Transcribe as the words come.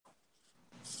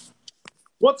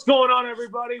What's going on,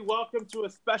 everybody? Welcome to a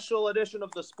special edition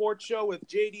of the Sports Show with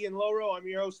JD and Loro. I'm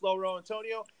your host, Loro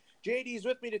Antonio. JD is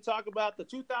with me to talk about the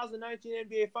 2019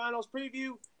 NBA Finals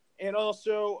preview, and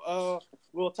also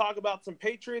we'll talk about some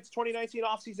Patriots 2019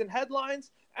 offseason headlines,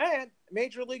 and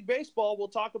Major League Baseball. We'll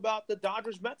talk about the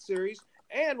Dodgers-Mets series,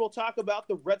 and we'll talk about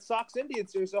the Red Sox-Indian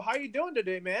series. So how you doing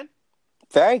today, man?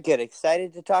 Very good.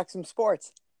 Excited to talk some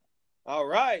sports. All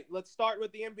right, let's start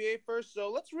with the NBA first.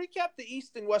 So let's recap the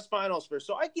East and West Finals first.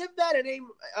 So I give that an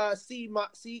A, C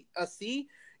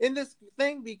in this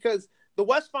thing because the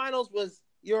West Finals was,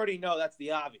 you already know that's the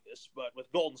obvious, but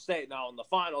with Golden State now in the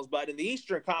finals. But in the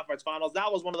Eastern Conference Finals,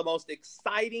 that was one of the most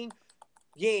exciting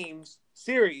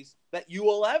series that you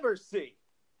will ever see.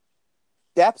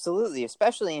 Absolutely,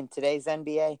 especially in today's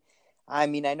NBA. I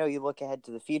mean, I know you look ahead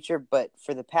to the future, but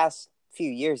for the past few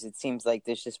years, it seems like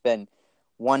there's just been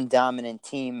one dominant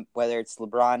team, whether it's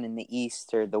LeBron in the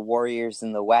East or the Warriors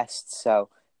in the West. So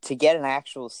to get an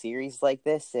actual series like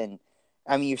this, and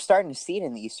I mean, you're starting to see it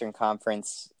in the Eastern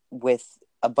Conference with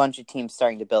a bunch of teams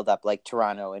starting to build up, like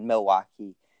Toronto and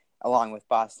Milwaukee, along with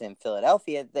Boston and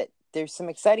Philadelphia, that there's some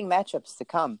exciting matchups to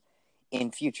come in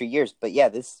future years. But yeah,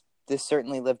 this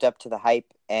certainly lived up to the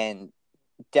hype and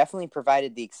definitely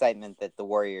provided the excitement that the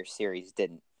Warriors series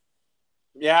didn't.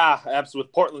 Yeah, absolutely.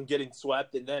 With Portland getting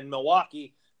swept, and then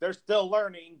Milwaukee, they're still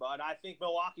learning, but I think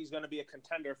Milwaukee's going to be a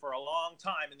contender for a long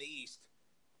time in the East.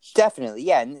 Definitely,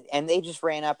 yeah, and they just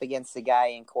ran up against a guy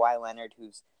in Kawhi Leonard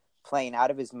who's playing out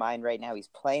of his mind right now. He's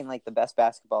playing like the best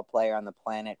basketball player on the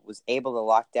planet, was able to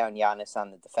lock down Giannis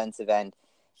on the defensive end,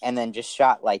 and then just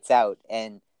shot lights out.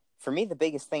 And for me, the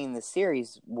biggest thing in this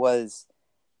series was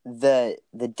the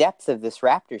depth of this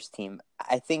Raptors team.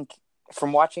 I think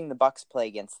from watching the Bucks play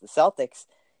against the Celtics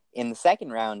in the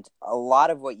second round, a lot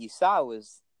of what you saw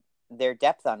was their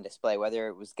depth on display, whether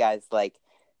it was guys like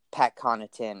Pat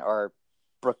Connaughton or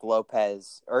Brook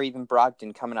Lopez or even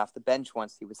Brogdon coming off the bench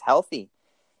once he was healthy.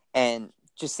 And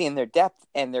just seeing their depth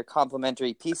and their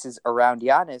complementary pieces around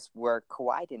Giannis, where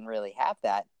Kawhi didn't really have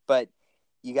that. But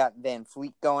you got Van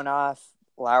Fleet going off,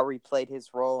 Lowry played his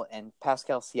role, and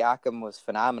Pascal Siakam was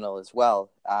phenomenal as well.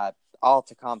 All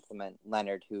to complement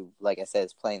Leonard, who, like I said,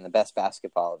 is playing the best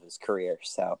basketball of his career.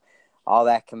 So all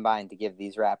that combined to give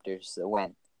these Raptors a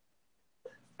win.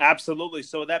 Absolutely.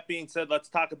 So with that being said, let's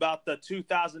talk about the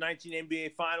 2019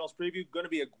 NBA Finals preview. Going to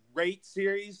be a great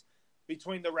series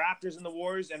between the Raptors and the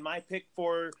Warriors. And my pick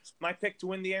to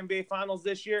win the NBA Finals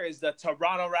this year is the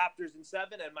Toronto Raptors in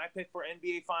 7. And my pick for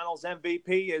NBA Finals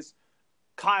MVP is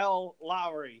Kyle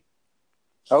Lowry.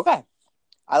 Okay.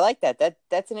 I like that.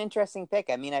 That's an interesting pick.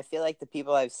 I mean, I feel like the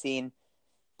people I've seen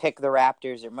pick the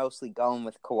Raptors are mostly going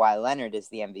with Kawhi Leonard as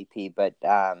the MVP, but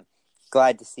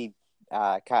glad to see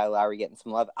Kyle Lowry getting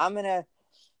some love. I'm going to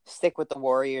stick with the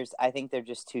Warriors. I think they're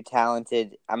just too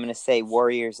talented. I'm going to say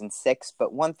Warriors in 6,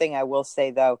 but one thing I will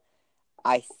say, though,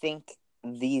 I think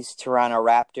these Toronto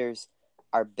Raptors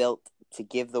are built to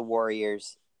give the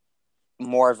Warriors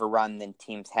more of a run than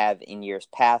teams have in years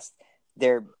past.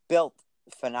 They're built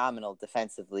phenomenal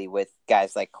defensively with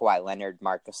guys like Kawhi Leonard,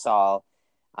 Marc Gasol,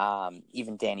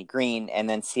 even Danny Green, and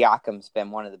then Siakam's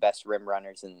been one of the best rim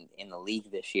runners in the league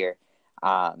this year.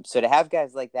 So to have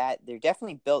guys like that, they're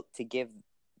definitely built to give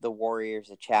the Warriors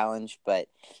a challenge, but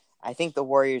I think the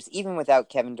Warriors, even without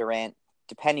Kevin Durant,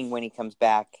 depending when he comes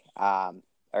back, are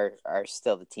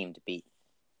still the team to beat.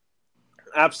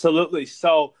 Absolutely.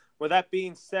 So with that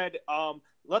being said,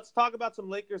 let's talk about some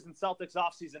Lakers and Celtics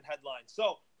offseason headlines.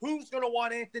 So who's going to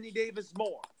want Anthony Davis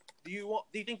more? Do you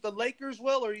think the Lakers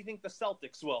will, or do you think the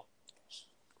Celtics will?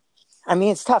 I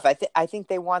mean, it's tough. I think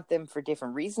they want them for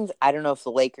different reasons. I don't know if the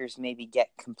Lakers maybe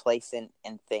get complacent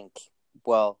and think,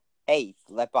 well, hey,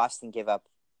 let Boston give up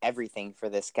everything for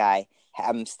this guy,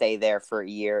 have him stay there for a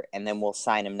year, and then we'll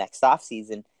sign him next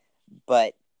offseason.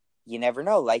 But you never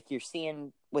know. Like you're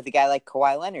seeing with a guy like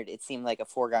Kawhi Leonard, it seemed like a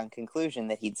foregone conclusion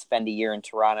that he'd spend a year in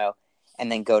Toronto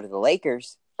and then go to the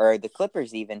Lakers or the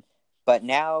Clippers even. But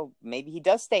now maybe he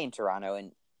does stay in Toronto,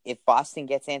 and if Boston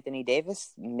gets Anthony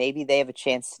Davis, maybe they have a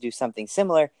chance to do something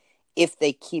similar if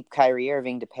they keep Kyrie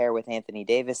Irving to pair with Anthony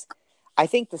Davis. I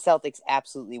think the Celtics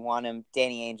absolutely want him.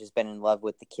 Danny Ainge has been in love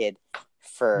with the kid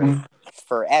for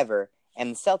forever,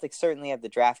 and the Celtics certainly have the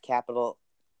draft capital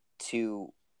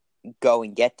to go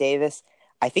and get Davis.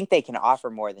 I think they can offer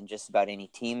more than just about any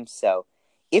team. So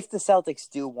if the Celtics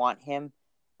do want him,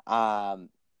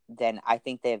 then I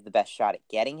think they have the best shot at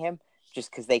getting him, just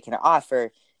because they can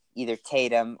offer either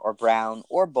Tatum or Brown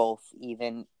or both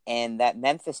even, and that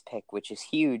Memphis pick, which is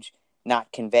huge,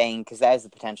 not conveying, because that has the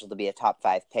potential to be a top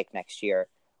 5 pick next year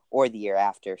or the year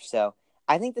after. So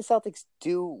I think the Celtics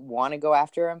do want to go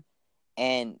after him,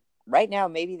 and right now,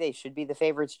 maybe they should be the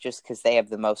favorites just because they have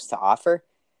the most to offer.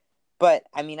 But,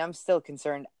 I mean, I'm still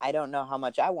concerned. I don't know how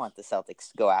much I want the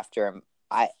Celtics to go after him.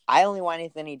 I only want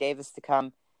Anthony Davis to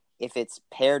come if it's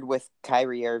paired with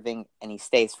Kyrie Irving and he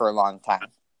stays for a long time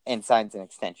and signs an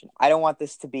extension. I don't want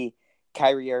this to be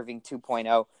Kyrie Irving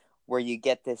 2.0, where you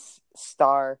get this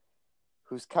star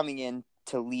who's coming in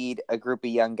to lead a group of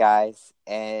young guys,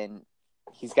 and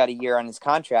he's got a year on his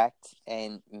contract,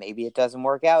 and maybe it doesn't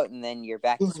work out, and then you're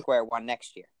back to square one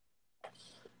next year.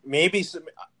 Maybe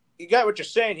you got what you're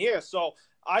saying here. So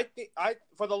I think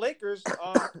for the Lakers,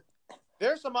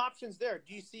 there's some options there.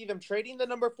 Do you see them trading the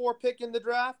number 4 pick in the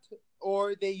draft,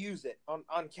 or they use it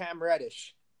on Cam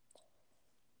Reddish?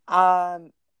 I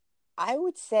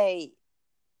would say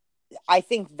I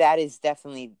think that is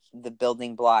definitely the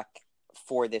building block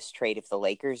for this trade if the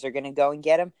Lakers are going to go and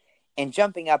get him. And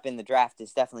jumping up in the draft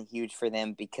is definitely huge for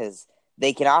them because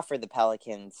they can offer the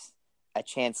Pelicans a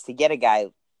chance to get a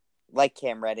guy like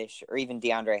Cam Reddish or even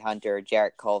DeAndre Hunter or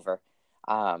Jarrett Culver.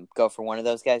 Go for one of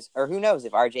those guys. Or who knows,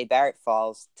 if RJ Barrett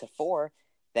falls to 4,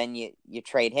 then you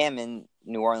trade him and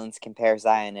New Orleans can pair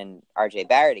Zion and RJ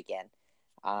Barrett again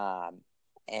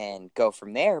and go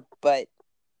from there. But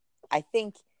I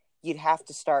think you'd have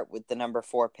to start with the number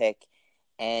 4 pick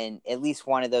and at least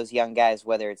one of those young guys,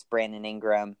 whether it's Brandon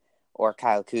Ingram or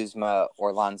Kyle Kuzma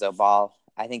or Lonzo Ball.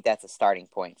 I think that's a starting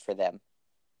point for them.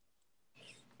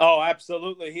 Oh,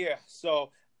 absolutely here.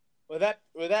 So with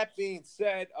that being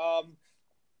said,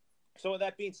 for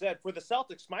the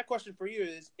Celtics, my question for you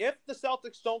is, if the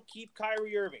Celtics don't keep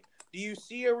Kyrie Irving, do you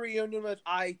see a reunion with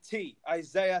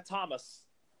Isaiah Thomas?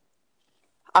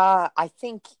 I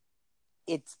think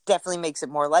it definitely makes it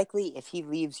more likely. If he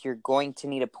leaves, you're going to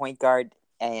need a point guard,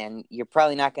 and you're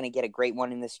probably not going to get a great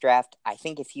one in this draft. I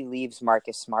think if he leaves,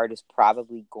 Marcus Smart is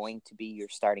probably going to be your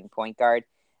starting point guard.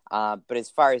 But as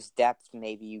far as depth,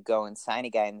 maybe you go and sign a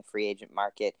guy in the free agent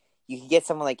market. You can get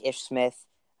someone like Ish Smith.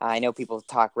 I know people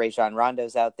talk Rajon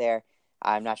Rondo's out there.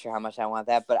 I'm not sure how much I want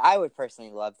that, but I would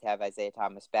personally love to have Isaiah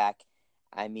Thomas back.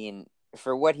 I mean,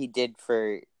 for what he did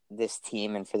for this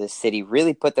team and for this city,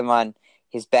 really put them on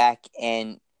his back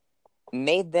and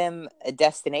made them a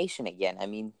destination again. I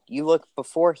mean, you look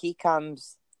before he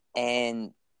comes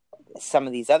and some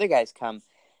of these other guys come,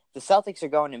 the Celtics are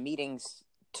going to meetings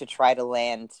to try to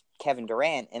land Kevin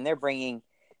Durant, and they're bringing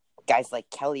guys like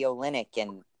Kelly Olynyk,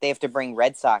 and they have to bring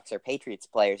Red Sox or Patriots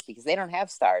players because they don't have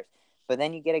stars. But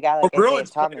then you get a guy like Isaiah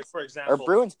Thomas, players, for example, or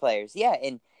Bruins players, yeah.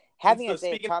 And having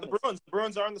Isaiah Thomas, the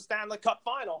Bruins are in the Stanley Cup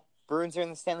final. Bruins are in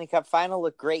the Stanley Cup final.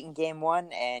 Look great in Game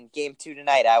 1 and Game 2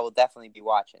 tonight. I will definitely be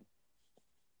watching.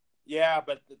 Yeah,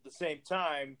 but at the same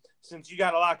time, since you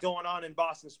got a lot going on in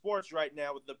Boston sports right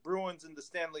now with the Bruins in the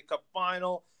Stanley Cup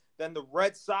final, then the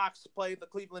Red Sox play the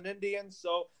Cleveland Indians.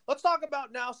 So let's talk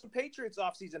about now some Patriots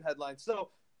offseason headlines. So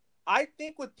I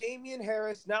think with Damian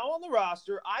Harris now on the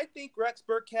roster, I think Rex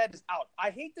Burkhead is out.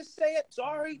 I hate to say it.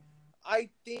 Sorry. I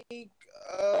think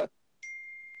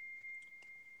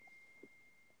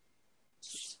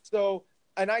so.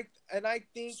 And I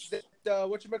think that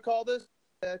whatchamacallit,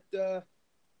 that the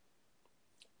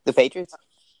Patriots?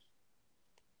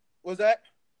 Was that?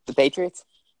 The Patriots?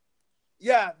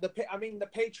 Yeah, the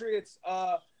Patriots.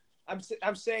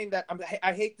 I'm saying that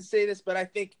I hate to say this, but I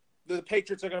think the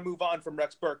Patriots are going to move on from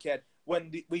Rex Burkhead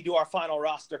when we do our final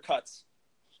roster cuts.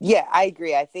 Yeah, I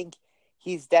agree. I think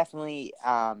he's definitely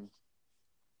on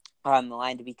the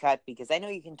line to be cut because I know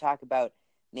you can talk about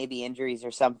maybe injuries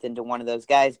or something to one of those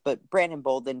guys, but Brandon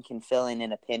Bolden can fill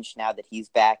in a pinch now that he's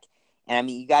back. And I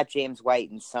mean, you got James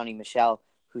White and Sony Michel,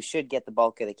 who should get the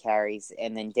bulk of the carries,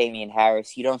 and then Damian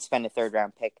Harris. You don't spend a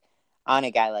third-round pick on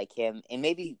a guy like him, and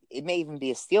maybe it may even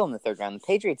be a steal in the third round. The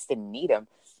Patriots didn't need him,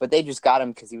 but they just got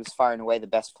him because he was far and away the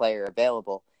best player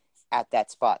available at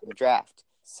that spot in the draft.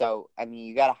 So, I mean,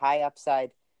 you got a high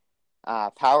upside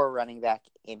power running back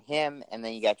in him, and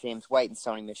then you got James White and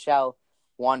Sony Michel,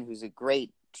 one who's a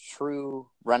great true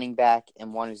running back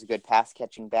and one who's a good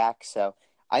pass-catching back. So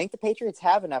I think the Patriots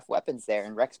have enough weapons there,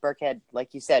 and Rex Burkhead,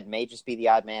 like you said, may just be the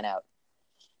odd man out.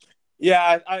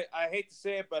 Yeah, I hate to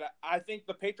say it, but I think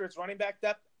the Patriots running back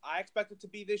depth, I expect it to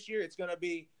be this year. It's going to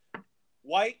be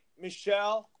White,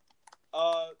 Michelle,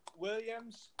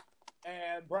 Williams,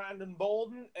 and Brandon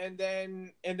Bolden, and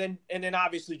then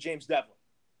obviously James Devlin.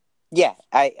 Yeah,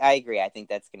 I agree. I think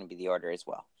that's going to be the order as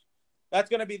well. That's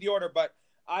going to be the order, but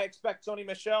I expect Sony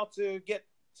Michel to get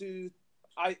to.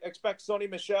 I expect Sony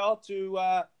Michel to.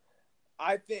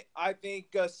 I think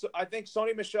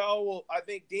Sony Michel will. I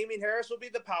think Damian Harris will be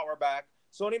the power back.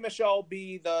 Sony Michel will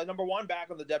be the number 1 back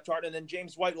on the depth chart, and then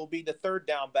James White will be the third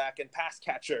down back and pass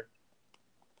catcher.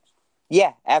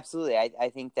 Yeah, absolutely. I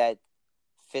think that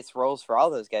fits roles for all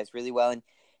those guys really well. And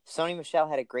Sony Michel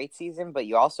had a great season, but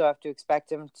you also have to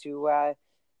expect him to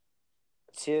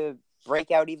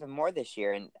break out even more this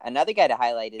year. And another guy to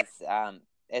highlight is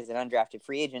as an undrafted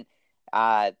free agent,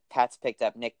 Pats picked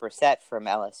up Nick Brissett from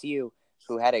LSU,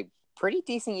 who had a pretty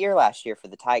decent year last year for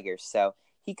the Tigers. So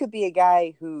he could be a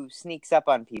guy who sneaks up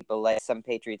on people like some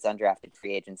Patriots undrafted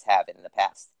free agents have in the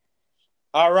past.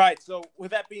 All right. So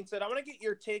with that being said, I want to get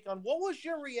your take on what was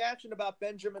your reaction about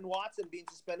Benjamin Watson being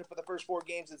suspended for the first 4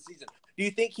 games of the season? Do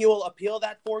you think he will appeal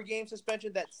that 4-game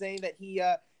suspension? That saying that he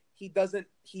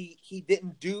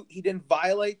didn't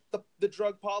violate the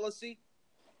drug policy?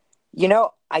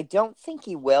 I don't think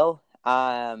he will.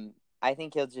 I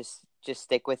think he'll just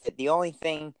stick with it. The only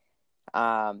thing,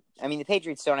 the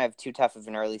Patriots don't have too tough of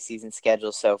an early season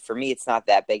schedule, so for me, it's not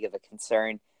that big of a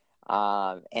concern.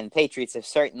 And the Patriots have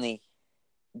certainly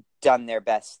done their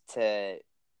best to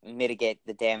mitigate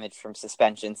the damage from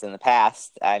suspensions in the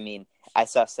past. I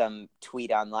saw some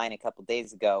tweet online a couple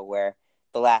days ago where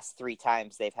the last 3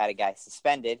 times they've had a guy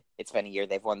suspended, it's been a year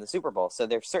they've won the Super Bowl. So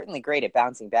they're certainly great at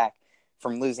bouncing back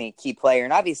from losing a key player.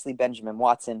 And obviously Benjamin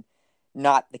Watson,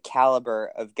 not the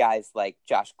caliber of guys like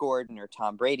Josh Gordon or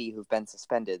Tom Brady who've been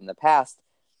suspended in the past,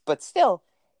 but still,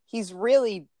 he's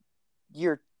really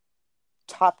your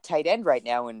top tight end right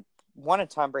now and one of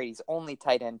Tom Brady's only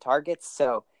tight end targets.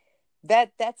 So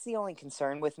that's the only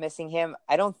concern with missing him.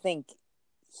 I don't think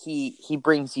he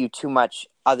brings you too much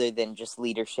other than just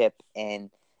leadership and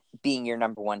being your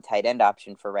number 1 tight end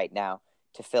option for right now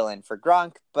to fill in for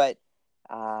Gronk. But,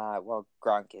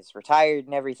 Gronk is retired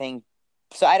and everything.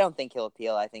 So I don't think he'll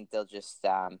appeal. I think they'll just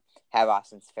have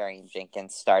Austin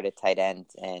Seferian-Jenkins start at tight end,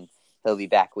 and he'll be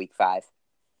back week 5.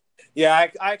 Yeah,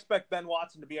 I expect Ben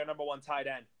Watson to be our number 1 tight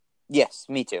end. Yes,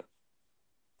 me too.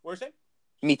 What are you saying?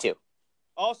 Me too.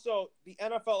 Also, the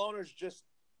NFL owners just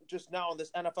now in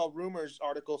this NFL Rumors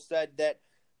article said that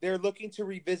they're looking to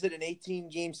revisit an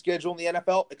 18-game schedule in the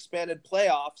NFL, expanded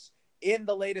playoffs in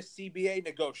the latest CBA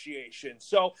negotiation.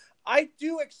 So I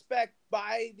do expect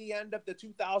by the end of the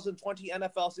 2020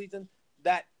 NFL season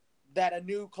that a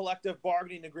new collective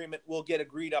bargaining agreement will get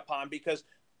agreed upon, because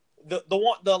the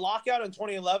lockout in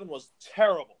 2011 was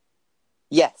terrible.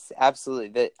 Yes,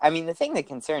 absolutely. The thing that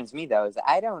concerns me though is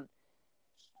I don't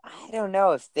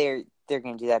know if they're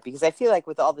going to do that, because I feel like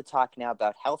with all the talk now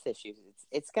about health issues,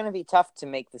 it's going to be tough to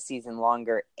make the season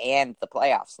longer and the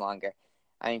playoffs longer.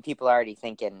 People are already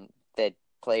thinking that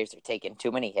players are taking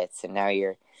too many hits, and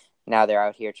now they're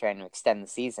out here trying to extend the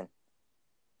season.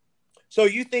 So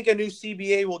you think a new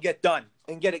CBA will get done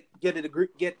and get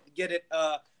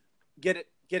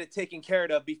it taken care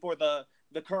of before the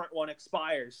current one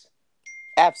expires?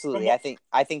 Absolutely.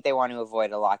 I think they want to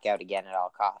avoid a lockout again at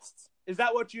all costs. Is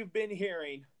that what you've been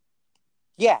hearing?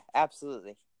 Yeah,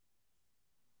 absolutely.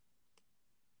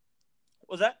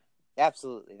 Was that?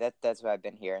 Absolutely. That's what I've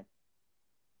been hearing.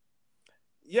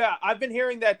 Yeah, I've been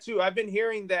hearing that too. I've been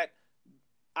hearing that.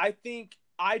 I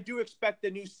do expect the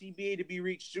new CBA to be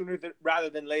reached sooner rather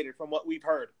than later, from what we've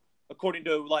heard, according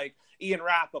to Ian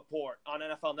Rappaport on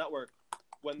NFL Network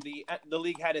when the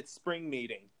league had its spring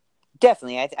meeting.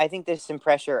 Definitely. I think there's some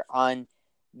pressure on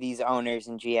these owners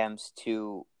and GMs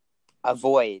to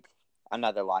avoid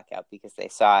another lockout, because they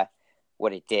saw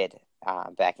what it did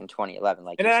back in 2011,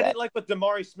 like you said. And I didn't like what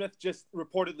Damari Smith just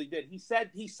reportedly did. He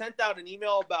said he sent out an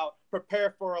email about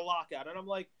prepare for a lockout, and I'm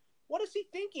like, what is he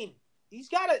thinking? He's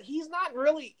not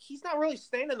really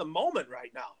staying in the moment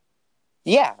right now.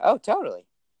 Yeah. Oh, totally.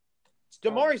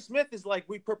 Damari Smith is like,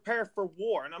 we prepare for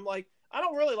war, and I'm like, I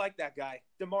don't really like that guy.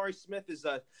 Damari Smith is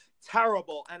a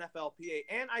terrible NFLPA,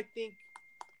 and I think.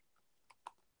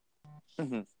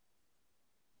 Mm-hmm.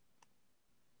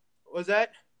 Was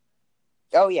that?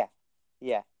 Oh yeah,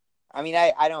 yeah.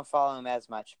 I don't follow him as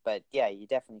much, but yeah, you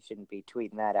definitely shouldn't be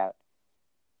tweeting that out.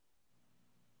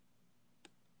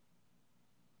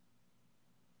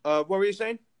 What were you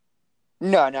saying?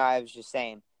 No, I was just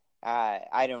saying,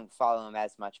 I don't follow him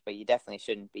as much, but you definitely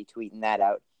shouldn't be tweeting that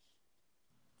out.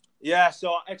 Yeah,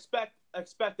 so expect a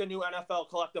new NFL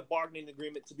collective bargaining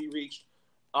agreement to be reached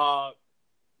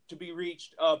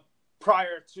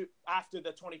prior to after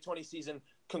the 2020 season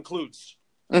concludes.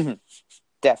 Mm-hmm.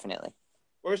 Definitely.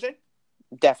 What were you saying?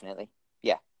 Definitely.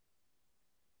 Yeah.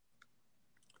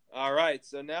 All right.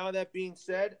 So now that being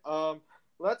said,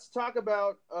 let's talk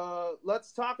about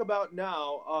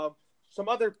now some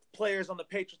other players on the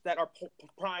Patriots that are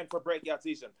primed for breakout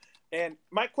season. And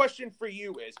my question for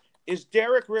you is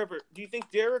Derek Rivers? Do you think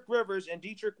Derek Rivers and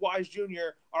Dietrich Wise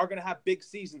Jr. are going to have big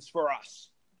seasons for us?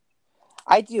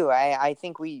 I do. I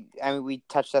think we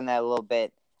touched on that a little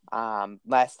bit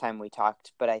last time we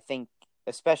talked, but I think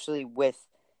especially with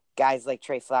guys like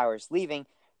Trey Flowers leaving,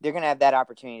 they're going to have that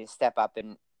opportunity to step up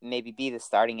and maybe be the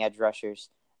starting edge rushers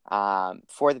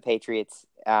for the Patriots.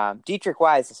 Dietrich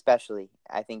Wise, especially,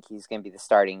 I think he's going to be the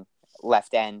starting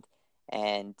left end.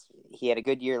 And he had a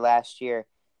good year last year,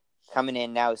 coming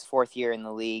in now his 4th year in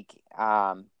the league.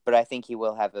 But I think he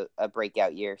will have a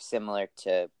breakout year similar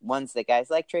to ones that guys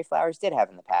like Trey Flowers did have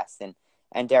in the past.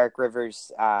 And Derek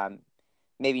Rivers,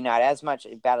 maybe not as much,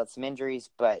 battled some injuries,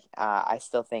 but I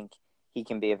still think he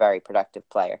can be a very productive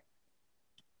player.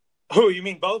 Who, you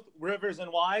mean both Rivers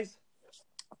and Wise?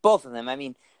 Both of them. I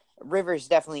mean, Rivers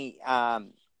definitely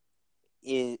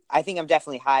is. I think I'm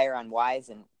definitely higher on Wise,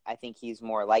 and I think he's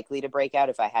more likely to break out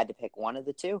if I had to pick one of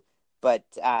the two. But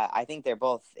I think they're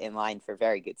both in line for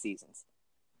very good seasons.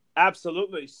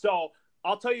 Absolutely. So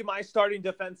I'll tell you my starting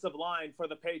defensive line for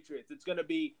the Patriots. It's going to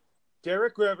be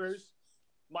Derek Rivers,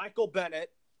 Michael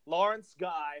Bennett, Lawrence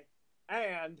Guy,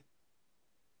 and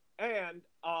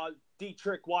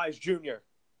Dietrich Wise Jr.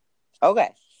 Okay.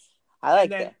 I like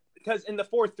that. Because in the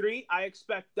 4-3, I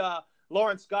expect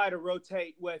Lawrence Guy to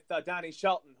rotate with Danny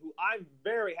Shelton, who I'm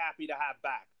very happy to have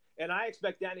back. And I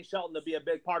expect Danny Shelton to be a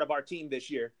big part of our team this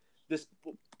year,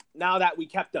 now that we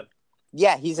kept him.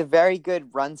 Yeah, he's a very good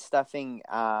run-stuffing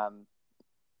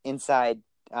inside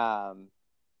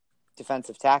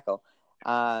defensive tackle.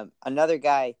 Another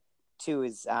guy, too,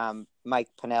 is Mike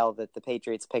Pennell that the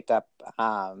Patriots picked up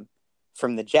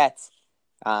from the Jets.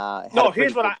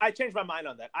 Here's what I changed my mind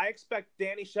on that. I expect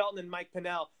Danny Shelton and Mike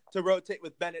Pennell to rotate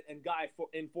with Bennett and Guy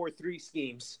in 4-3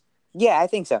 schemes. Yeah, I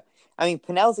think so. I mean,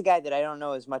 Pennell's a guy that I don't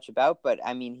know as much about, but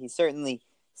I mean, he certainly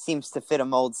seems to fit a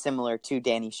mold similar to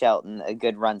Danny Shelton, a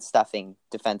good run-stuffing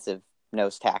defensive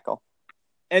nose tackle.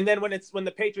 And then when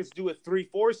the Patriots do a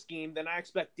 3-4 scheme, then I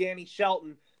expect Danny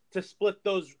Shelton to split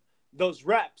those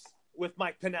reps with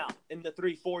Mike Pennell in the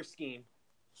 3-4 scheme.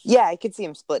 Yeah, I could see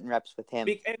him splitting reps with him.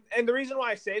 And the reason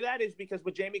why I say that is because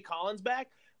with Jamie Collins back,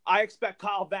 I expect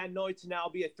Kyle Van Noy to now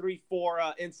be a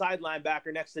 3-4 inside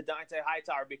linebacker next to Dante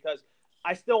Hightower because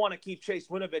I still want to keep Chase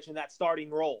Winovich in that starting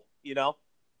role, you know?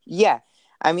 Yeah.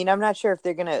 I mean, I'm not sure if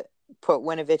they're going to put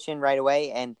Winovich in right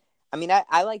away. And, I mean,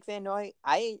 I like Van Noy.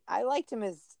 I liked him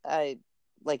as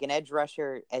like an edge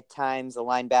rusher at times, a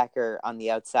linebacker on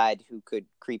the outside who could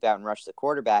creep out and rush the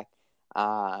quarterback.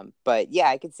 But yeah,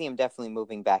 I could see him definitely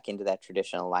moving back into that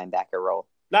traditional linebacker role.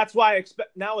 That's why I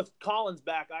expect now with Collins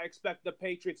back, I expect the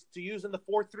Patriots to use in the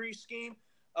 4-3 scheme,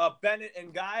 Bennett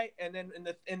and Guy, and then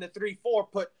in the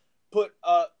 3-4 put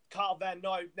Kyle Van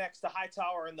Noy next to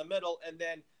Hightower in the middle, and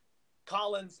then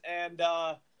Collins and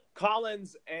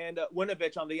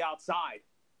Winovich on the outside.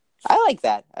 I like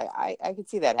that. I could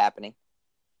see that happening.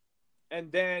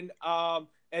 And then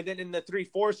in the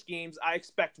 3-4 schemes, I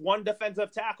expect one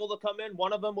defensive tackle to come in.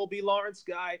 One of them will be Lawrence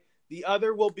Guy. The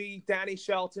other will be Danny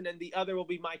Shelton, and the other will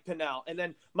be Mike Pennell. And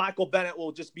then Michael Bennett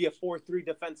will just be a 4-3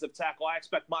 defensive tackle. I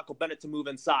expect Michael Bennett to move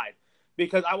inside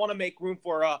because I want to make room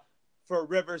for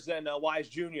Rivers and Wise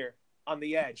Jr. on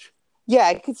the edge. Yeah,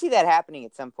 I could see that happening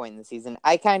at some point in the season.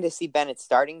 I kind of see Bennett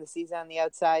starting the season on the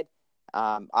outside,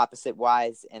 opposite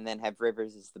Wise, and then have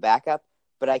Rivers as the backup.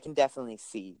 But I can definitely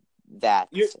see that.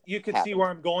 You can see where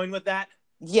I'm going with that?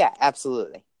 Yeah,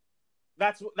 absolutely.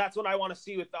 That's what I want to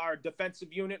see with our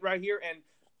defensive unit right here. And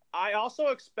I also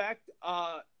expect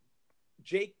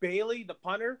Jake Bailey, the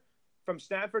punter from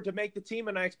Stanford, to make the team,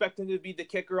 and I expect him to be the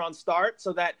kicker on start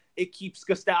so that it keeps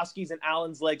Gostowski's and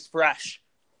Allen's legs fresh.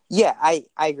 Yeah, I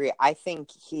agree. I think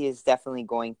he is definitely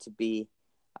going to be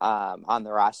on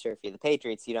the roster. If you're the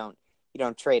Patriots, you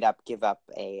don't trade up, give up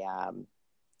a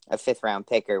 5th-round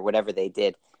pick or whatever they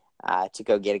did to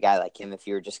go get a guy like him if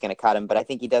you were just going to cut him. But I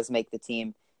think he does make the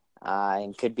team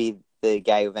and could be the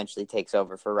guy who eventually takes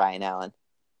over for Ryan Allen.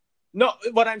 No,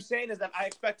 what I'm saying is that I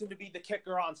expect him to be the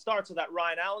kicker on start so that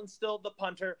Ryan Allen's still the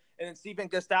punter, and then Stephen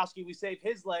Gostowski, we save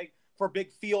his leg for big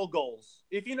field goals.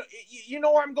 If you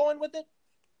know where I'm going with it?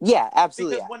 Yeah,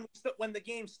 absolutely. Because when the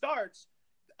game starts,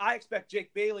 I expect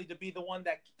Jake Bailey to be the one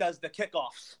that does the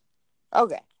kickoffs.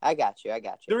 Okay, I got you.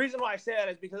 The reason why I say that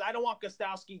is because I don't want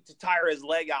Gostowski to tire his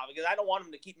leg out because I don't want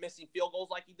him to keep missing field goals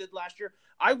like he did last year.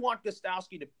 I want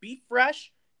Gostowski to be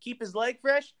fresh, keep his leg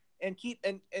fresh, and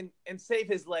and save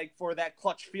his leg for that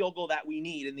clutch field goal that we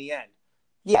need in the end.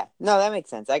 Yeah, no, that makes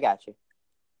sense. I got you.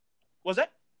 Was it?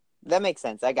 That makes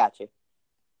sense. I got you.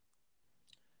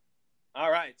 All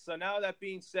right. So now that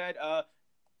being said,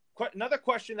 another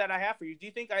question that I have for you. Do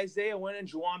you think Isaiah Wynn and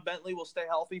Juwan Bentley will stay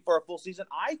healthy for a full season?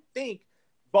 I think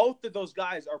both of those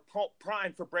guys are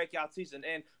primed for breakout season.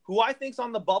 And who I think's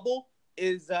on the bubble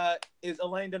is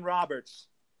Elandon Roberts.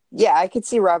 Yeah, I could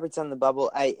see Roberts on the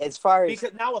bubble.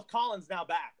 Because now with Collins now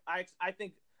back, I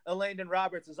Landon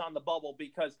Roberts is on the bubble,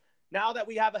 because now that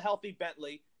we have a healthy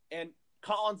Bentley and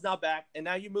Collins now back, and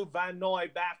now you move Van Noy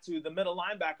back to the middle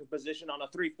linebacker position on a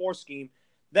 3-4 scheme,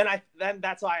 then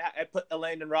that's why I put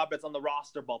Landon Roberts on the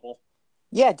roster bubble.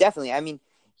 Yeah, definitely. I mean,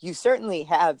 you certainly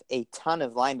have a ton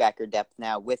of linebacker depth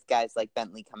now with guys like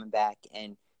Bentley coming back,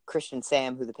 and Christian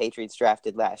Sam, who the Patriots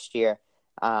drafted last year,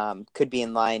 could be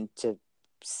in line to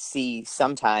see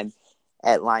sometime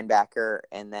at linebacker,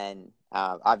 and then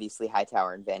obviously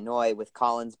Hightower and Van Noy with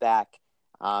Collins back.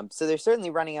 So they're certainly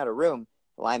running out of room.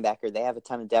 Linebacker, they have a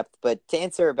ton of depth. But to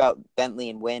answer about Bentley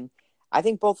and Wynn, I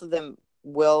think both of them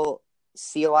will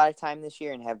see a lot of time this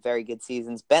year and have very good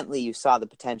seasons. Bentley, you saw the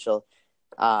potential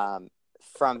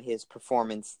from his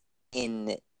performance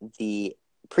in the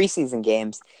preseason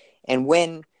games. And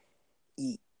Wynn,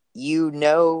 I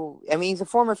mean, he's a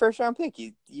former first-round pick.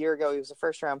 A year ago, he was a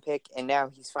first-round pick, and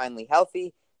now he's finally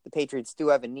healthy. The Patriots do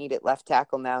have a need at left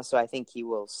tackle now, so I think he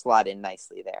will slot in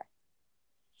nicely there.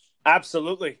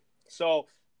 Absolutely. So,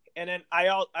 and then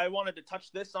I wanted to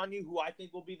touch this on you, who I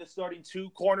think will be the starting 2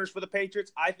 corners for the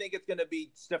Patriots. I think it's going to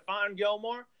be Stephon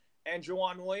Gilmore and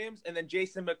Juwan Williams, and then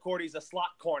Jason McCourty's a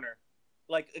slot corner,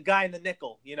 like a guy in the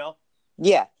nickel, you know?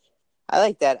 Yeah, I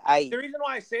like that. The reason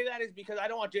why I say that is because I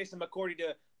don't want Jason McCourty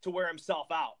to wear himself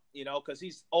out, you know, because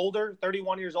he's older,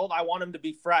 31 years old. I want him to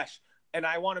be fresh, and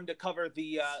I want him to cover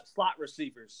the slot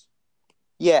receivers.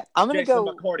 Yeah, I'm going to go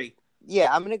McCourty.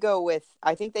 Yeah, I'm going to go with –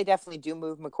 I think they definitely do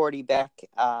move McCourty back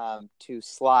to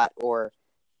slot or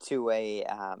to a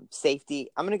safety.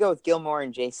 I'm going to go with Gilmore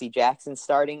and J.C. Jackson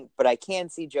starting, but I can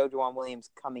see Juwan Williams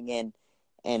coming in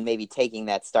and maybe taking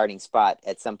that starting spot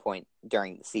at some point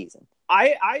during the season.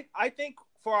 I think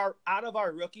out of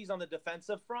our rookies on the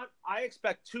defensive front, I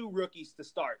expect 2 rookies to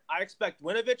start. I expect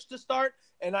Winovich to start,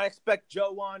 and I expect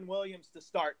Juwan Williams to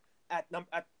start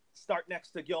start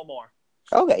next to Gilmore.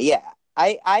 Okay, yeah.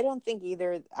 I don't think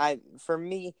either. For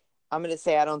me, I'm going to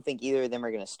say I don't think either of them are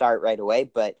going to start right away,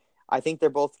 but I think they're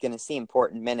both going to see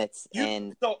important minutes.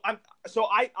 So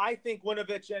I think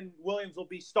Winovich and Williams will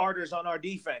be starters on our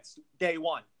defense day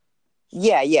one.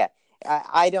 Yeah.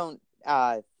 I don't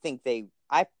think they.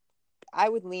 I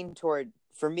would lean toward,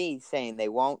 for me, saying they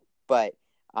won't, but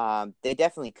they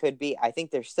definitely could be. I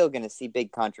think they're still going to see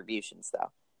big contributions,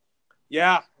 though.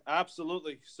 Yeah,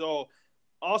 absolutely. So.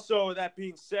 Also, with that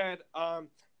being said,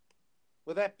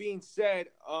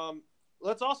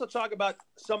 let's also talk about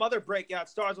some other breakout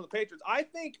stars on the Patriots. I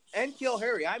think N'Keal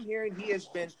Harry, I'm hearing he has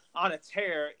been on a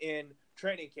tear in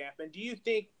training camp. And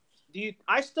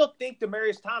I still think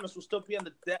Demaryius Thomas will still be on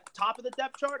the top of the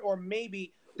depth chart, or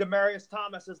maybe Demaryius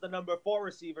Thomas is the number 4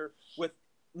 receiver with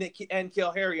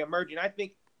N'Keal Harry emerging. I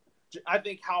think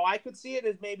how I could see it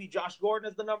is maybe Josh Gordon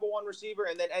is the number 1 receiver,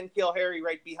 and then N'Keal Harry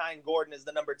right behind Gordon is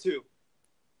the number 2.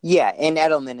 Yeah, and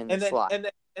Edelman in the slot. And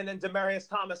then Demaryius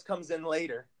Thomas comes in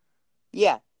later.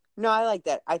 Yeah. No, I like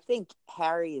that. I think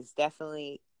Harry is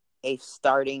definitely a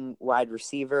starting wide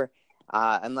receiver.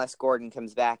 Unless Gordon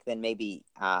comes back, then maybe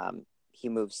he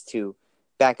moves to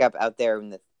back up out there in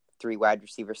the 3 wide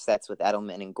receiver sets with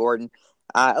Edelman and Gordon.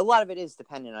 A lot of it is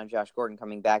dependent on Josh Gordon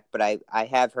coming back, but I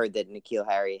have heard that N'Keal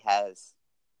Harry has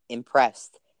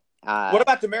impressed. What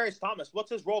about Demaryius Thomas?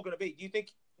 What's his role going to be? Do you think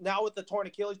now with the torn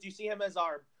Achilles, do you see him as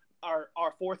our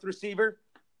 4th receiver?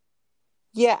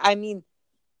 Yeah, I mean,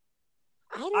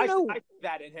 I don't know. I see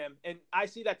that in him, and I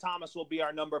see that Thomas will be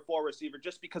our number 4 receiver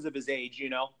just because of his age, you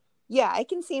know? Yeah, I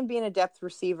can see him being a depth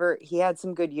receiver. He had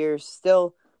some good years.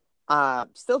 Still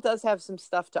does have some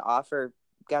stuff to offer.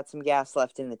 Got some gas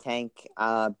left in the tank.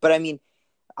 But I mean,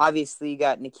 obviously you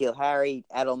got N'Keal Harry,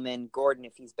 Edelman, Gordon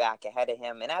if he's back ahead of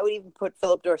him, and I would even put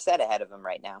Philip Dorsett ahead of him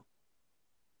right now.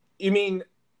 You mean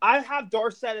I have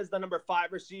Dorsett as the number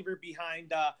 5 receiver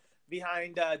behind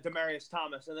Demaryius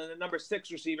Thomas, and then the number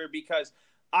 6 receiver because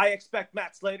I expect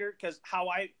Matt Slater, because how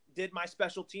I did my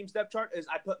special teams depth chart is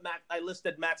I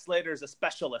listed Matt Slater as a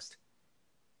specialist.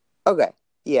 Okay.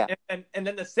 Yeah. And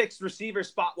then the 6th receiver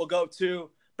spot will go to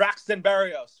Braxton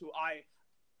Berrios, who I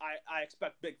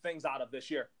expect big things out of this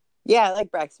year. Yeah, I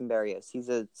like Braxton Berrios. He's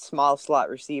a small slot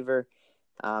receiver.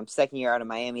 Second year out of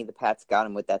Miami, the Pats got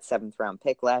him with that 7th round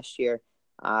pick last year.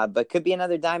 But could be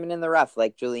another diamond in the rough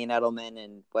like Julian Edelman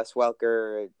and Wes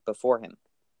Welker before him.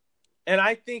 And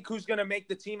I think who's going to make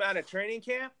the team out of training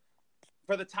camp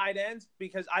for the tight ends,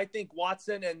 because I think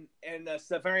Watson and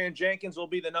Seferian Jenkins will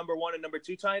be the number 1 and number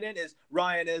 2 tight end, is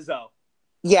Ryan Izzo.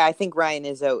 Yeah, I think Ryan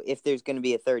Izzo, if there's going to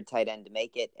be a 3rd tight end to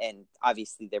make it, and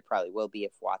obviously there probably will be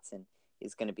if Watson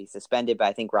is going to be suspended, but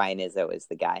I think Ryan Izzo is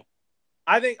the guy.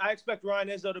 I expect Ryan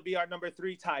Izzo to be our number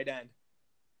 3 tight end.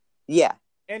 Yeah.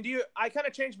 And I kind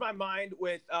of changed my mind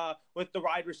with the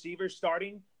wide receivers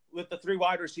starting. with the 3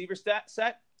 wide receiver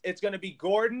set, it's going to be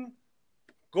Gordon,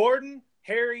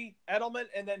 Harry, Edelman,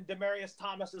 and then Demaryius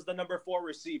Thomas is the number 4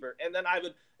 receiver. And then I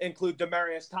would include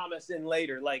Demaryius Thomas in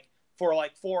later, for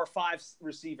 4 or 5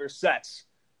 receiver sets.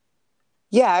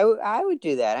 Yeah, I would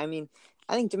do that. I mean,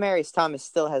 I think Demaryius Thomas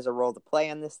still has a role to play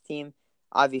on this team.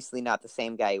 Obviously not the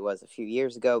same guy he was a few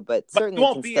years ago, but certainly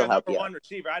can still help you. He won't be a number 1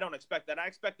 receiver. I don't expect that. I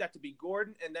expect that to be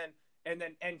Gordon and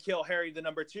then N'Keal Harry, the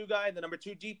number 2 guy, the number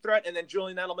 2 deep threat, and then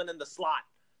Julian Edelman in the slot.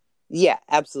 Yeah,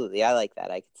 absolutely. I like that.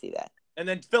 I could see that. And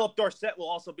then Philip Dorsett will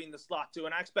also be in the slot too.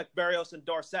 And I expect Berrios and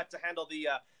Dorsett to handle the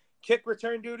kick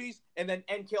return duties, and then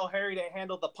N'Keal Harry to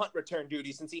handle the punt return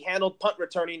duties, since he handled punt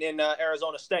returning in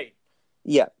Arizona State.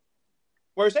 Yeah.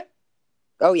 Where is it?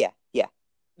 Oh, yeah.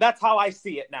 That's how I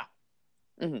see it now.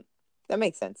 Mm-hmm. That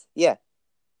makes sense. Yeah.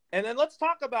 And then let's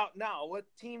talk about now what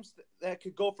teams that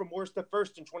could go from worst to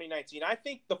first in 2019. I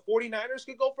think the 49ers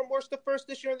could go from worst to first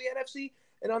this year in the NFC.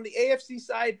 And on the AFC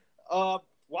side,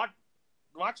 watch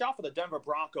out for the Denver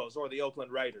Broncos or the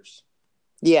Oakland Raiders.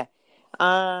 Yeah.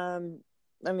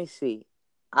 Let me see.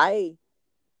 I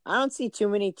don't see too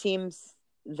many teams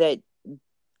that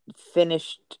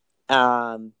finished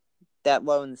that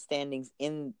low in the standings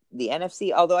in the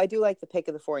NFC, although I do like the pick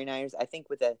of the 49ers. I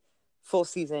think with a full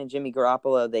season of Jimmy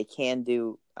Garoppolo, they can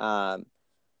do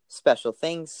special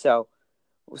things. So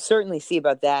we'll certainly see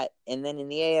about that. And then in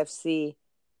the AFC,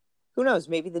 who knows,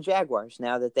 maybe the Jaguars,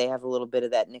 now that they have a little bit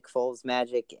of that Nick Foles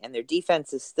magic, and their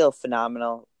defense is still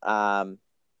phenomenal,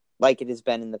 like it has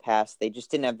been in the past. They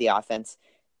just didn't have the offense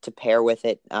to pair with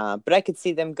it. But I could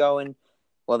see them going,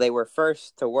 well, they were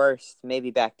first to worst,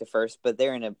 maybe back to first, but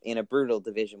they're in a brutal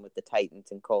division with the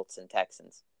Titans and Colts and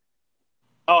Texans.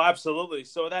 Oh, absolutely.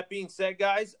 So with that being said,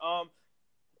 guys,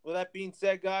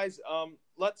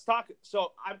 let's talk.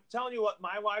 So I'm telling you what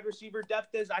my wide receiver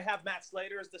depth is. I have Matt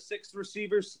Slater as the 6th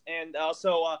receivers, and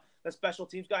also the special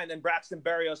teams guy, and then Braxton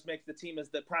Berrios makes the team as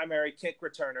the primary kick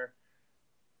returner.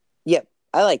 Yep,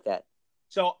 I like that.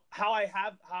 So how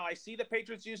I see the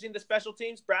Patriots using the special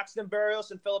teams, Braxton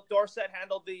Berrios and Philip Dorsett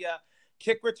handle the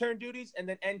kick return duties, and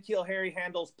then N'Keal Harry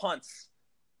handles punts.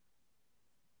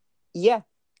 Yeah,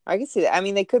 I can see that. I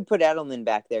mean, they could put Edelman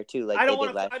back there too, like I don't they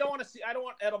did last year. I don't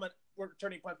want Edelman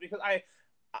returning punts, because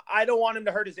I don't want him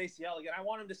to hurt his ACL again. I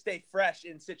want him to stay fresh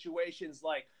in situations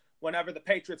like whenever the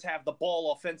Patriots have the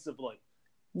ball offensively.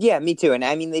 Yeah, me too. And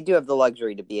I mean, they do have the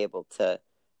luxury to be able to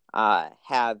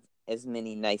have as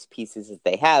many nice pieces as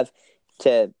they have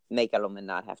to make Edelman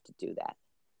not have to do that.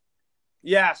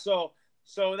 Yeah. So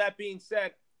that being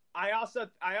said, I also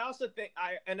think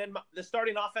the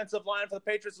starting offensive line for the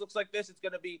Patriots looks like this. It's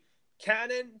going to be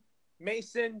Cannon,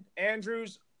 Mason,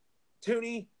 Andrews,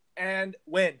 Tooney, and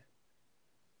Wynn.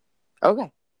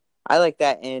 Okay. I like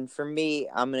that. And for me,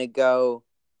 I'm going to go,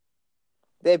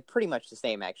 they're pretty much the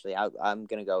same, actually. I'm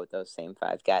going to go with those same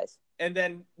 5 guys. And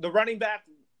then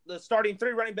the starting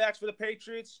 3 running backs for the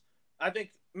Patriots, I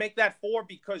think make that 4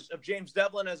 because of James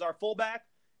Devlin as our fullback.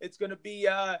 It's going to be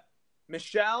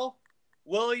Michelle,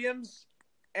 Williams,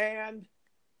 and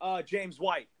James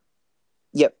White.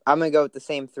 Yep, I'm going to go with the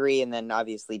same 3, and then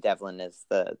obviously Devlin is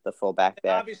the fullback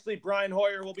there. Obviously, Brian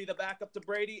Hoyer will be the backup to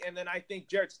Brady, and then I think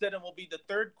Jarrett Stidham will be the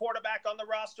 3rd quarterback on the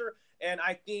roster, and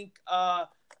I think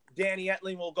Danny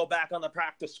Etling will go back on the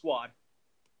practice squad.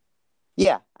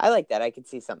 Yeah, I like that. I could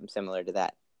see something similar to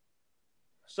that.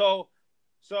 So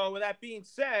with that being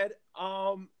said,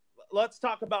 let's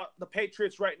talk about the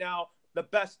Patriots right now. The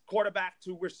best running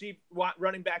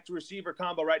back to receiver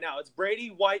combo right now. It's Brady,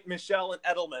 White, Michelle, and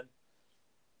Edelman.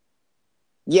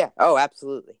 Yeah. Oh,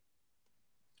 absolutely.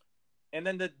 And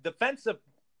then the defensive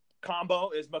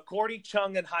combo is McCourty,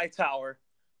 Chung, and Hightower.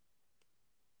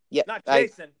 Yeah. Not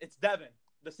Jason. It's Devin,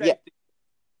 the safety.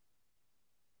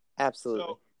 Yeah.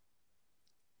 Absolutely.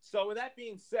 So with that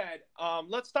being said,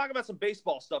 let's talk about some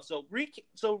baseball stuff. So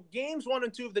games 1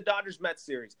 and 2 of the Dodgers-Mets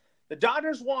series. The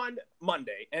Dodgers won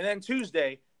Monday, and then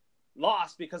Tuesday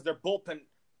lost because their bullpen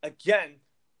again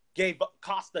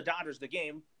cost the Dodgers the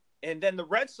game. And then the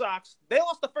Red Sox, they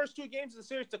lost the first 2 games of the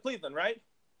series to Cleveland, right?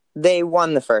 They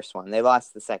won the first one. They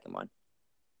lost the second one.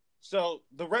 So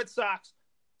the Red Sox,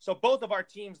 both of our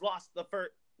teams lost the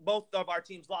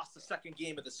second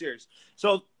game of the series.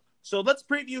 So let's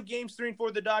preview games 3 and 4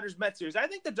 of the Dodgers-Mets series. I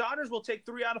think the Dodgers will take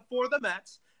 3 out of 4 of the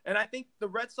Mets, and I think the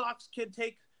Red Sox can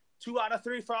take 2 out of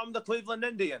 3 from the Cleveland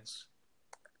Indians.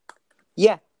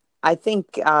 Yeah, I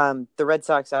think the Red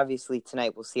Sox, obviously,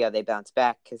 tonight we'll see how they bounce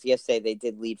back, because yesterday they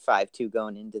did lead 5-2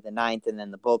 going into the 9th, and then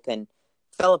the bullpen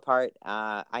fell apart.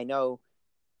 I know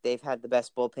they've had the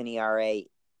best bullpen ERA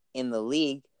in the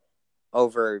league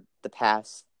over the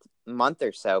past month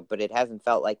or so, but it hasn't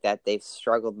felt like that. They've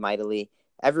struggled mightily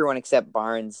everyone except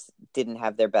Barnes didn't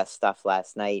have their best stuff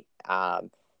last night.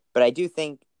 But I do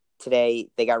think today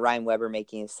they got Ryan Weber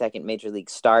making his second major league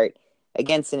start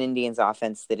against an Indians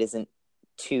offense that isn't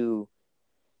too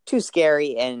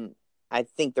scary, and I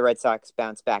think the Red Sox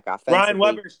bounce back offensively. Ryan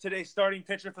Weber's today's starting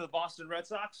pitcher for the Boston Red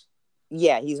Sox?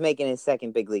 Yeah, he's making his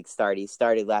second big league start. He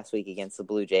started last week against the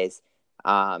Blue Jays.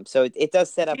 So it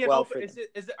does set up well for them.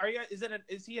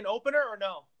 Is he an opener or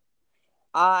no?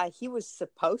 He was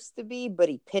supposed to be, but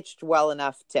he pitched well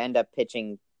enough to end up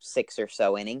pitching 6 or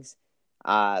so innings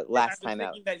last time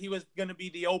out. That he was going to be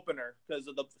the opener because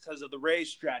of the Rays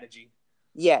strategy.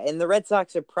 Yeah, and the Red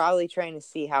Sox are probably trying to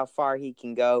see how far he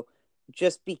can go,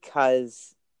 just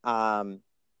because of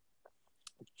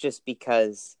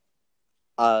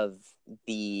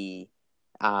the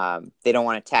they don't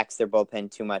want to tax their bullpen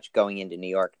too much going into New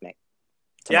York tomorrow.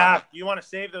 Yeah, you want to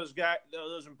save those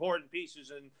important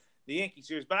pieces in the Yankee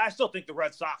series, but I still think the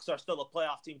Red Sox are still a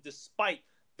playoff team despite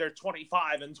their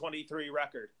 25-23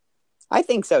 record. I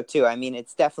think so too. I mean,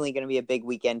 it's definitely going to be a big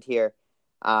weekend here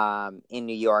in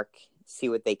New York. See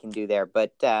what they can do there,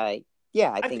 but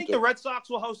yeah, I think the Red Sox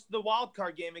will host the wild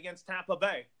card game against Tampa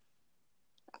Bay.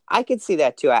 I could see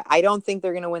that too. I don't think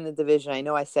they're going to win the division. I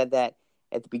know I said that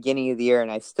at the beginning of the year,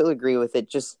 and I still agree with it.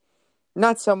 Just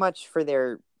not so much for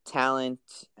their talent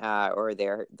or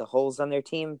the holes on their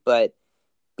team, but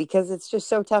because it's just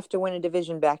so tough to win a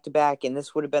division back to back, and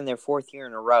this would have been their 4th year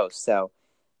in a row. So,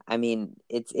 I mean,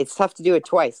 it's tough to do it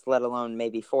twice, let alone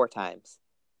maybe 4 times.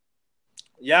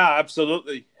 Yeah,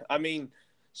 absolutely. I mean,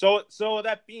 so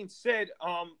that being said,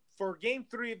 for Game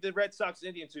 3 of the Red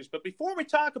Sox-Indian series, but before we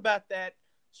talk about that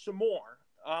some more,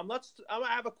 I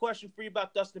have a question for you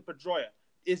about Dustin Pedroia.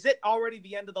 Is it already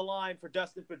the end of the line for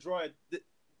Dustin Pedroia,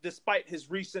 despite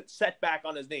his recent setback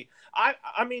on his knee? I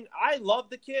mean, I love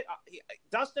the kid.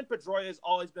 Dustin Pedroia has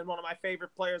always been one of my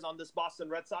favorite players on this Boston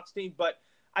Red Sox team, but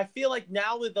I feel like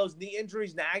now with those knee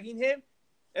injuries nagging him,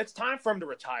 it's time for him to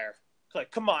retire. Like,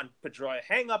 come on, Pedroia,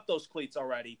 hang up those cleats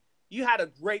already. You had a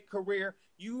great career.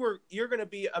 You're going to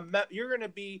be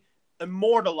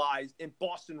immortalized in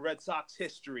Boston Red Sox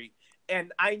history.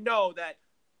 And I know that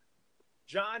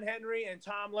John Henry and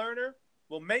Tom Lerner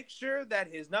will make sure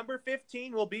that his number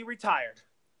 15 will be retired.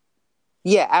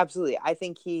 Yeah, absolutely. I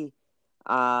think he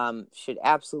should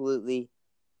absolutely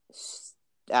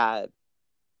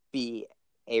be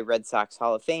a Red Sox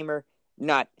Hall of Famer.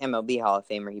 Not MLB Hall of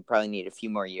Famer. He'd probably need a few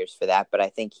more years for that, but I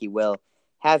think he will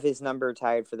have his number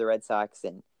retired for the Red Sox.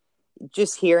 And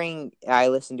just I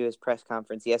listened to his press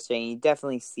conference yesterday, and he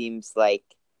definitely seems like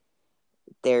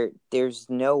there's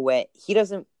no way. He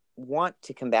doesn't want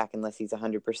to come back unless he's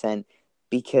 100%,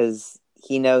 because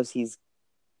he knows he's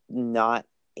not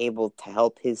able to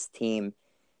help his team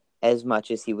as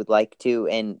much as he would like to.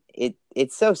 And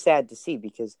it's so sad to see,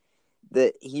 because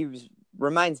he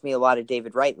reminds me a lot of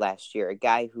David Wright last year, a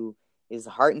guy who is the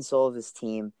heart and soul of his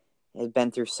team, has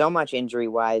been through so much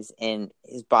injury-wise, and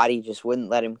his body just wouldn't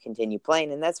let him continue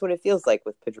playing, and that's what it feels like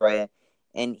with Pedroia.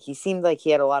 And he seemed like he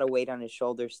had a lot of weight on his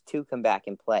shoulders to come back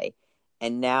and play,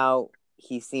 and now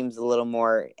he seems a little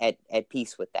more at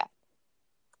peace with that.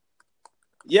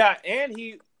 Yeah, and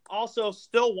he also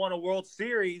still won a World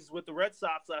Series with the Red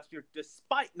Sox last year,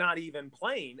 despite not even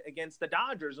playing against the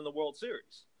Dodgers in the World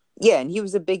Series. Yeah, and he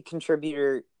was a big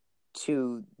contributor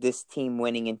to this team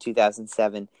winning in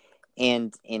 2007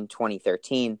 and in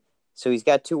 2013. So he's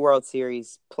got 2 World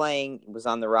Series playing, was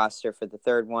on the roster for the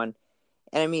 3rd one.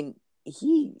 And I mean,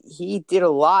 he did a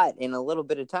lot in a little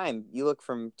bit of time. You look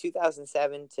from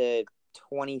 2007 to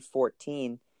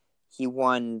 2014, he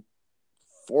won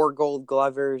 4 Gold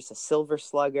Glovers, a Silver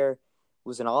Slugger,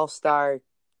 was an All-Star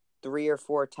 3 or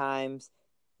 4 times,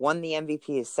 won the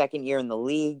MVP his 2nd year in the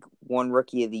league, won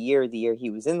Rookie of the year he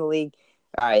was in the league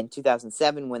in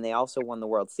 2007 when they also won the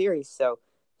World Series. So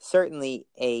certainly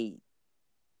a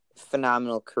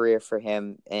phenomenal career for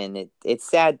him, and it's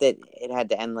sad that it has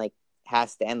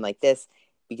to end like this,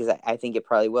 because I think it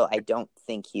probably will. I don't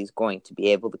think he's going to be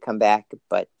able to come back,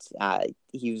 but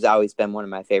he's always been one of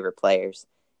my favorite players,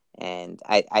 and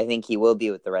I think he will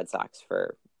be with the Red Sox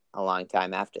for a long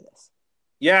time after this.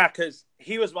 Yeah, because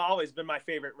he was always been my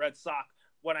favorite Red Sox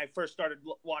when I first started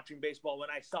watching baseball, when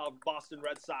I saw Boston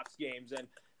Red Sox games. And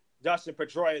Dustin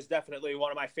Pedroia is definitely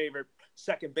one of my favorite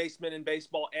second basemen in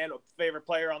baseball and a favorite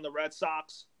player on the Red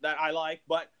Sox that I like.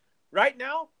 But right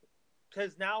now,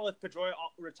 because now with Pedroia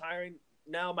retiring,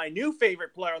 now my new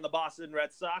favorite player on the Boston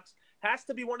Red Sox has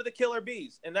to be one of the Killer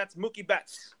Bees, and that's Mookie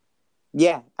Betts.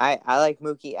 Yeah, I like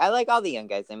Mookie. I like all the young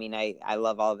guys. I mean, I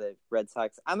love all the Red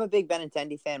Sox. I'm a big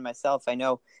Benintendi fan myself. I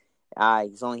know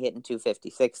he's only hitting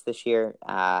 .256 this year.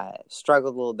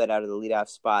 Struggled a little bit out of the leadoff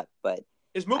spot, but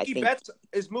Is I think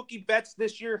Mookie Betts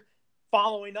this year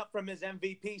following up from his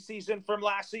MVP season from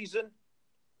last season?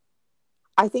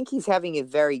 he's having a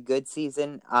very good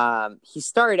season. He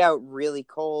started out really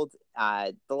cold.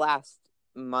 The last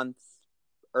month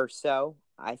or so,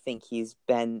 I think he's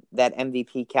been that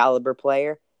MVP caliber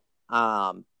player.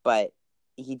 But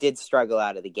he did struggle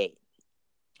out of the gate.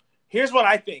 Here's what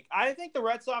I think. I think the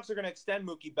Red Sox are going to extend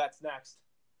Mookie Betts next,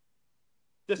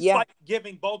 despite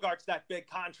giving Bogarts that big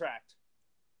contract.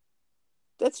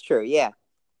 That's true, yeah.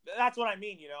 That's what I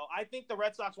mean, I think the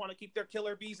Red Sox want to keep their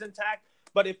killer bees intact,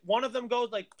 but if one of them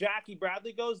goes, like Jackie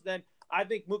Bradley goes, then I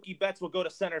think Mookie Betts will go to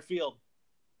center field.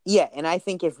 Yeah, and I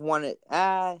think if one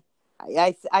I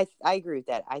agree with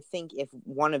that. I think if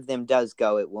one of them does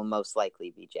go, it will most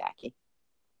likely be Jackie.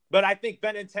 But I think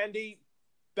Benintendi,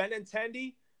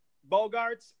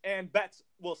 Bogarts, and Betts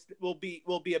will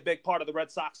be a big part of the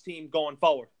Red Sox team going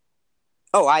forward.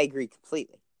 Oh, I agree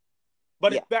completely.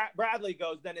 But if Bradley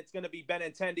goes, then it's going to be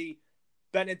Benintendi,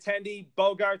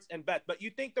 Bogarts, and Betts. But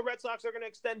you think the Red Sox are going to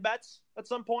extend Betts at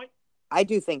some point? I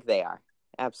do think they are.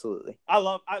 Absolutely.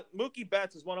 Mookie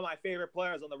Betts is one of my favorite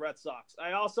players on the Red Sox.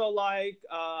 I also like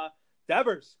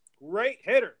Devers, great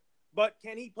hitter. But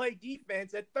can he play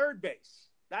defense at third base?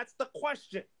 That's the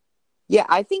question. Yeah,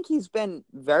 I think he's been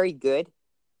very good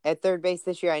at third base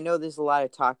this year. I know there's a lot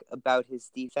of talk about his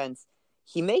defense.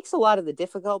 He makes a lot of the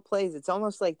difficult plays. It's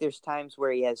almost like there's times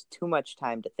where he has too much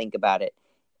time to think about it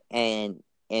and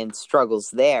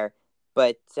struggles there.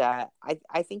 But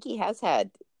I think he has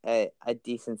had a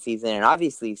decent season, and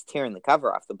obviously he's tearing the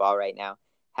cover off the ball right now,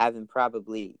 having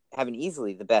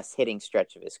easily the best hitting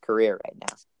stretch of his career right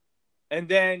now. And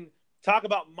then talk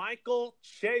about Michael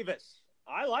Chavis.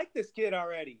 I like this kid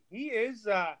already. He is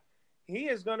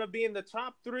going to be in the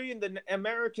top 3 in the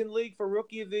American League for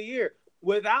Rookie of the Year.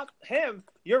 Without him,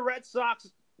 your Red Sox,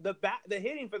 the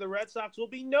hitting for the Red Sox will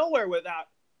be nowhere without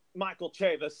Michael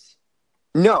Chavis.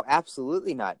 No,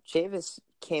 absolutely not. Chavis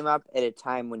came up at a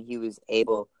time when he was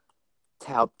able to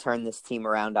help turn this team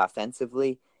around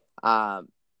offensively.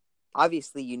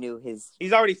 Obviously, you knew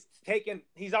He's already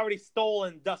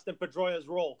stolen Dustin Pedroia's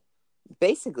role.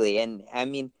 Basically, and I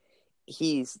mean,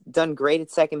 he's done great at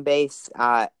second base.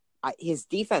 His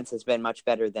defense has been much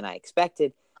better than I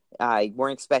expected.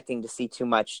 Weren't expecting to see too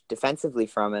much defensively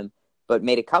from him, but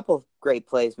made a couple great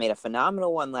plays. Made a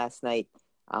phenomenal one last night,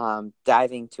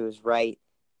 diving to his right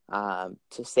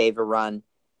to save a run.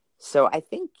 So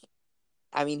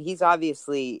he's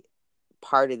obviously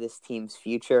part of this team's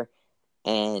future,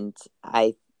 and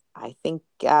I think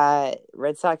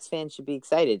Red Sox fans should be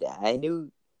excited.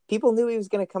 People knew he was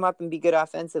going to come up and be good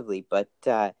offensively, but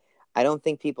I don't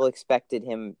think people expected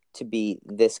him to be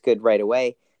this good right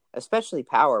away, especially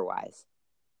power-wise.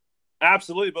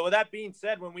 Absolutely. But with that being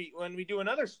said, when we do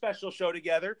another special show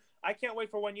together, I can't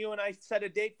wait for when you and I set a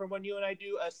date for when you and I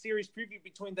do a series preview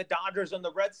between the Dodgers and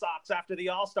the Red Sox after the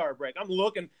All-Star break. I'm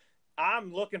looking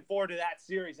forward to that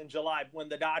series in July when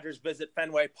the Dodgers visit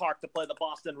Fenway Park to play the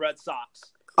Boston Red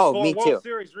Sox. Oh, for me a World too.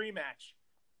 Series rematch.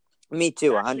 Me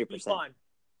too, That 100%. should be fun.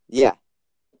 Yeah.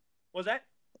 Was that?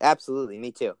 Absolutely,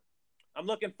 me too. I'm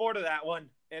looking forward to that one,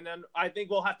 and then I think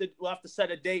we'll have to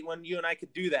set a date when you and I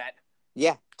could do that.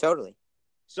 Yeah, totally.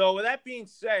 So with that being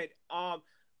said,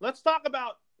 let's talk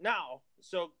about now.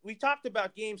 So we talked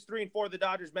about games 3 and 4 of the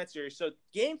Dodgers-Mets series. So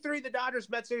game 3 of the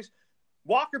Dodgers-Mets series,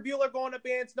 Walker Buehler going up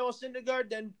against Noah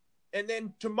Syndergaard, and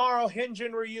then tomorrow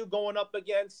Hyun-Jin Ryu going up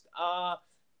against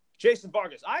Jason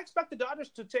Vargas. I expect the Dodgers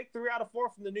to take 3 out of 4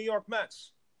 from the New York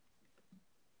Mets.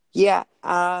 Yeah,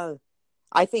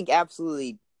 I think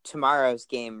absolutely tomorrow's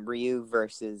game, Ryu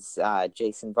versus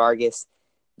Jason Vargas,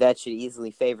 that should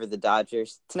easily favor the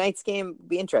Dodgers. Tonight's game will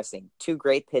be interesting. 2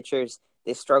 great pitchers.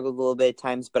 They struggled a little bit at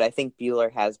times, but I think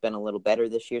Buehler has been a little better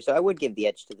this year, so I would give the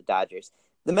edge to the Dodgers.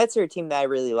 The Mets are a team that I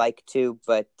really like too,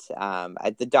 but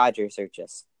the Dodgers are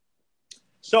just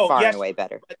far and away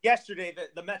better. Yesterday,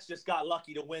 the Mets just got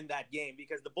lucky to win that game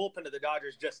because the bullpen of the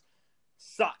Dodgers just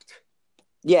sucked.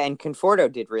 Yeah, and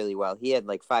Conforto did really well. He had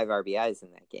like 5 RBIs in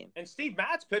that game. And Steve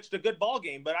Matz pitched a good ball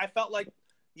game, but I felt like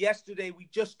yesterday we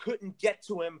just couldn't get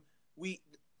to him.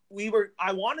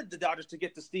 I wanted the Dodgers to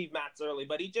get to Steve Matz early,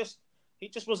 but he just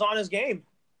was on his game.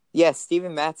 Yeah,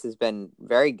 Steven Matz has been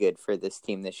very good for this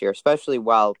team this year, especially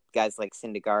while guys like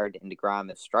Syndergaard and DeGrom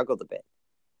have struggled a bit.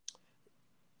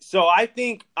 So I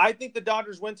think the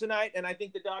Dodgers win tonight, and I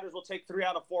think the Dodgers will take 3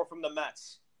 out of 4 from the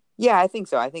Mets. Yeah, I think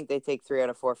so. I think they take 3 out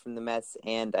of 4 from the Mets,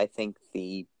 and I think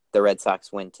the Red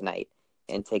Sox win tonight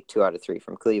and take 2 out of 3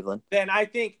 from Cleveland. Then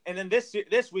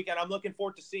this weekend, I'm looking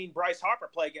forward to seeing Bryce Harper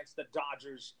play against the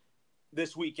Dodgers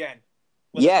this weekend.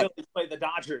 When the Phillies play the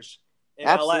Dodgers in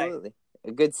absolutely. LA.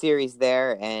 a good series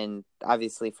there, and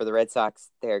obviously for the Red Sox,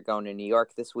 they're going to New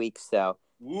York this week, so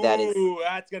that is Ooh,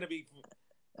 that's gonna be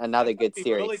another good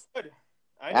really series. good.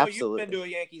 I know you've been Absolutely. to a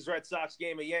Yankees Red Sox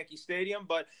game at Yankee Stadium,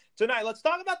 but tonight let's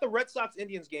talk about the Red Sox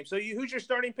Indians game. So, who's your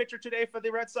starting pitcher today for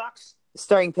the Red Sox?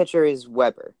 Starting pitcher is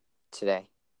Weber today.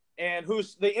 And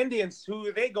who's the Indians? Who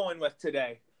are they going with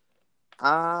today?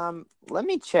 Let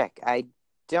me check. I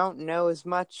don't know as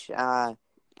much. I'll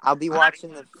be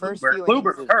watching the first few innings.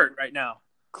 Kluber's hurt right now.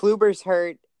 Kluber's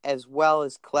hurt as well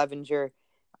as Clevenger.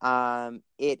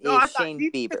 It is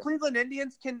Shane Bieber. The Cleveland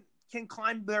Indians can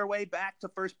climb their way back to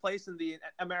first place in the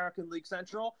American League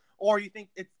Central, or you think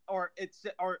or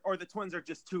the Twins are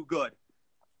just too good?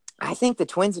 I think the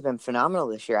Twins have been phenomenal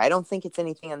this year. I don't think it's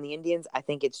anything on the Indians. I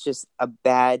think it's just a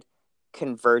bad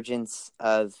convergence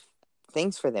of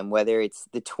things for them, whether it's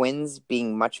the Twins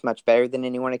being much, much better than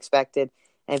anyone expected.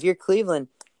 And if you're Cleveland,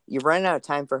 you're running out of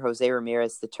time for Jose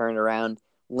Ramirez to turn around.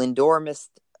 Lindor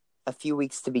missed a few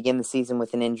weeks to begin the season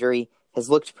with an injury, has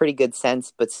looked pretty good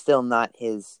since, but still not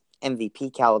his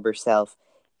MVP caliber self.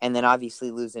 And then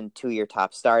obviously losing two of your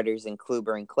top starters in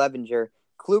Kluber and Clevenger.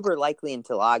 Kluber likely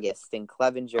until August, and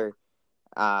Clevenger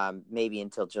maybe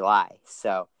until July.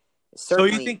 So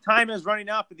certainly, so you think time is running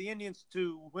out for the Indians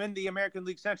to win the American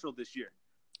League Central this year?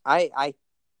 I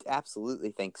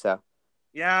absolutely think so.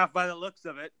 Yeah, by the looks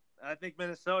of it. I think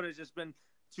Minnesota's just been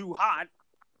too hot.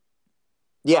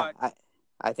 Yeah,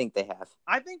 I think they have.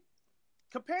 I think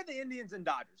compare the Indians and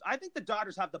Dodgers. I think the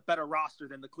Dodgers have the better roster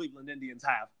than the Cleveland Indians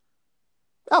have.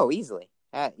 Oh, easily.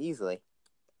 Easily.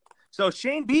 So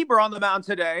Shane Bieber on the mound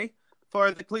today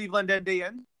for the Cleveland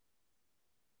Indians.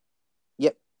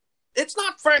 Yep. It's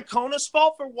not Francona's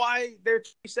fault for why they're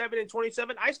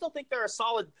 27-27. I still think they're a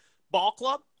solid ball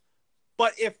club.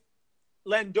 But if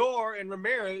Lindor and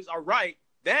Ramirez are right,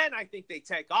 then I think they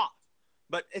take off.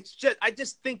 But I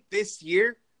just think this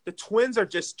year the Twins are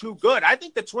just too good. I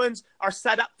think the Twins are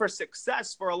set up for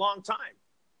success for a long time.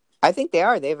 I think they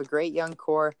are. They have a great young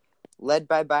core led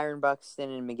by Byron Buxton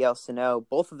and Miguel Sano.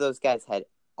 Both of those guys had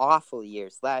awful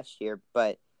years last year,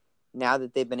 but now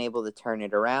that they've been able to turn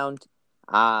it around,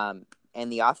 and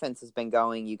the offense has been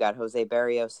going, you got Jose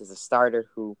Barrios as a starter,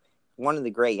 who one of the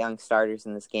great young starters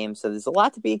in this game. So there's a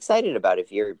lot to be excited about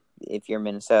if you're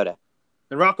Minnesota.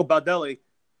 And Rocco Baldelli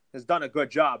has done a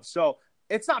good job. So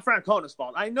it's not Francona's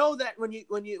fault. I know that when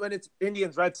it's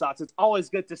Indians Red Sox, it's always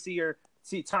good to see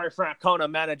Terry Francona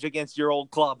manage against your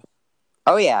old club.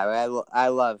 Oh yeah, I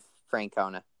love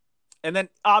Francona. And then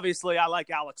obviously I like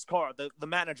Alex Cora, the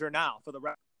manager now for the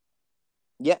Red.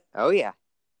 Yeah. Oh yeah.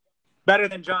 Better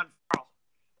than John Farrell.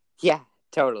 Yeah,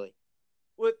 totally.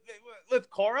 With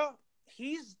Cora,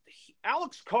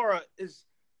 Alex Cora is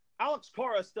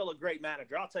still a great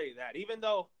manager. I'll tell you that. Even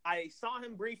though I saw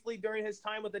him briefly during his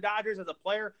time with the Dodgers as a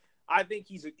player, I think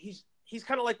he's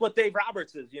kind of like what Dave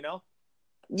Roberts is, you know?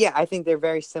 Yeah, I think they're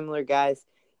very similar guys,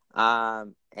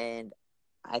 and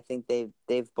I think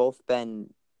they've both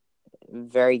been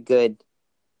very good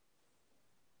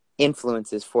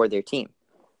influences for their team.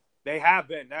 They have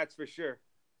been, that's for sure.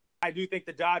 I do think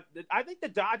the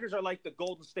Dodgers are like the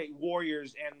Golden State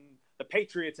Warriors and the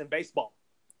Patriots in baseball.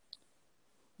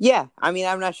 Yeah, I mean,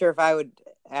 I'm not sure if I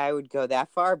would go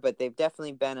that far, but they've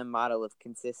definitely been a model of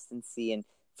consistency. And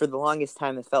for the longest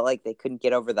time, it felt like they couldn't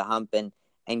get over the hump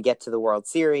and get to the World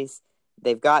Series.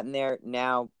 They've gotten there.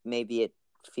 Now maybe it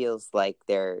feels like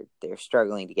they're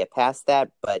struggling to get past that,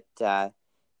 but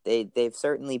they've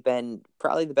certainly been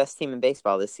probably the best team in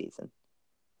baseball this season.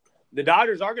 The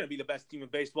Dodgers are going to be the best team in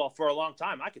baseball for a long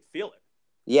time. I could feel it.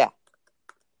 Yeah.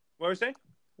 What were you saying?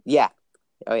 Yeah.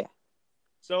 Oh yeah.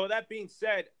 So that being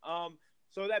said,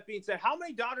 how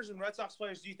many Dodgers and Red Sox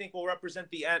players do you think will represent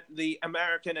the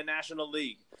American and National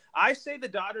League? I say the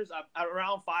Dodgers at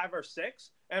around 5 or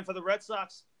 6, and for the Red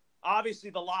Sox, obviously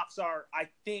the locks are, I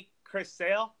think, Chris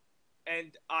Sale,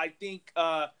 and I think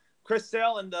Chris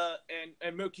Sale and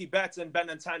Mookie Betts and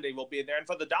Benintendi will be in there. And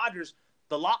for the Dodgers,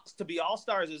 the locks to be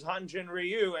all-stars is Hyun-Jin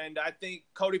Ryu, and I think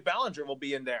Cody Bellinger will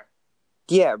be in there.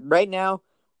 Yeah, right now,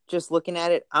 just looking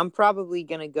at it, I'm probably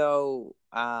going to go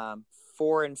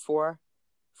 4-4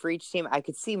 for each team. I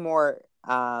could see more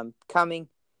coming,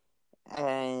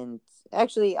 and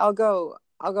actually, I'll go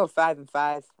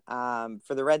 5-5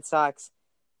 for the Red Sox.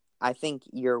 I think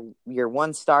your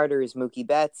one starter is Mookie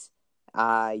Betts.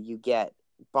 You get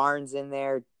Barnes in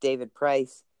there, David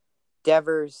Price,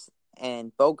 Devers,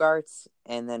 and Bogarts,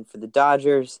 and then for the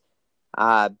Dodgers,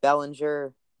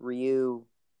 Bellinger, Ryu,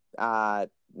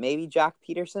 maybe Jock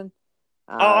Peterson.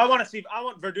 I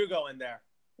want Verdugo in there.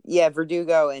 Yeah,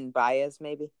 Verdugo and Baez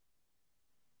maybe.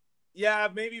 Yeah,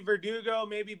 maybe Verdugo,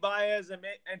 maybe Baez, and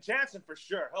Jansen for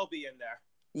sure. He'll be in there.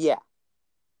 Yeah.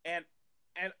 And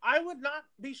I would not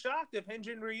be shocked if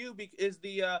Hyun-Jin Ryu is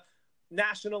the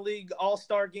National League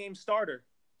All-Star Game starter.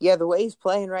 Yeah, the way he's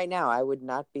playing right now, I would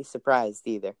not be surprised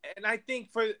either. And I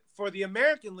think for the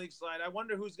American League side, I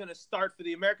wonder who's going to start for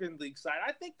the American League side.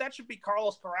 I think that should be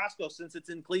Carlos Carrasco since it's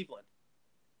in Cleveland.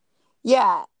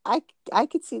 Yeah, I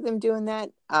could see them doing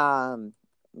that.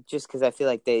 Just because I feel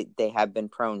like they have been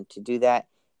prone to do that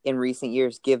in recent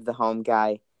years. Give the home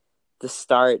guy the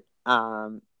start.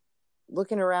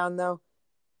 Looking around though,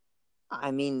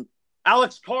 I mean,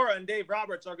 Alex Cora and Dave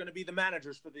Roberts are going to be the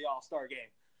managers for the All-Star Game.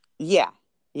 Yeah.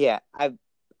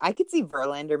 I could see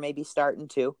Verlander maybe starting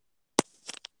too.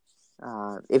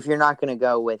 If you're not going to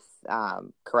go with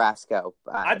Carrasco,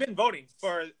 I've been voting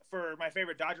for my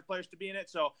favorite Dodger players to be in it.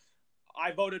 So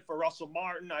I voted for Russell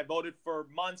Martin. I voted for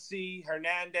Muncy,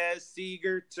 Hernandez,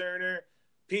 Seager, Turner,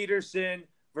 Peterson,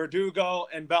 Verdugo,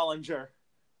 and Bellinger.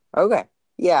 Okay.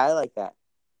 Yeah, I like that.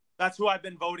 That's who I've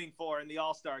been voting for in the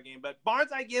All-Star Game. But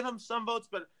Barnes, I give him some votes,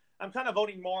 but I'm kind of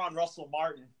voting more on Russell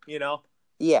Martin, you know?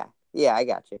 Yeah, I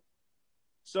got you.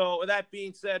 So with that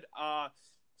being said,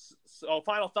 so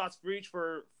final thoughts for each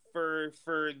for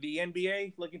the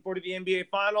NBA. Looking forward to the NBA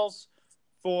Finals.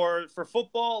 For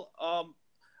football,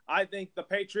 I think the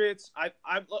Patriots.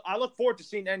 I look forward to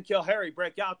seeing N'Keal Harry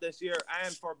break out this year,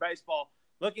 and for baseball,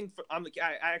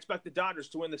 I expect the Dodgers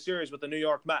to win the series with the New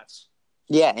York Mets.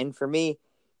 Yeah, and for me,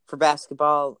 for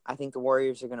basketball, I think the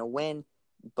Warriors are going to win,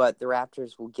 but the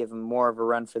Raptors will give them more of a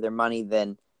run for their money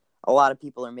than a lot of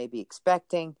people are maybe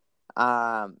expecting.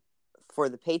 For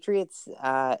the Patriots,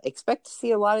 expect to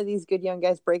see a lot of these good young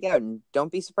guys break out, and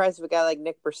don't be surprised if a guy like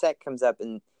Nick Brissett comes up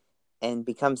and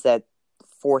becomes that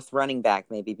fourth running back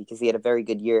maybe, because he had a very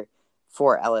good year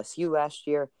for LSU last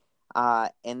year.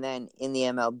 And then in the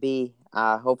MLB,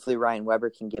 hopefully Ryan Weber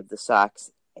can give the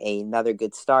Sox another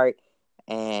good start.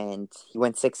 And he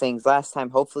went 6 innings last time.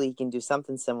 Hopefully he can do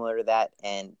something similar to that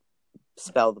and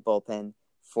spell the bullpen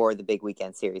for the big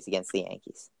weekend series against the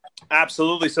Yankees.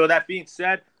 Absolutely. So that being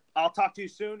said, I'll talk to you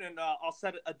soon, and I'll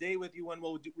set a day with you when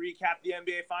we'll recap the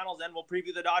NBA Finals and we'll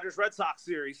preview the Dodgers-Red Sox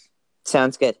series.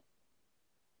 Sounds good.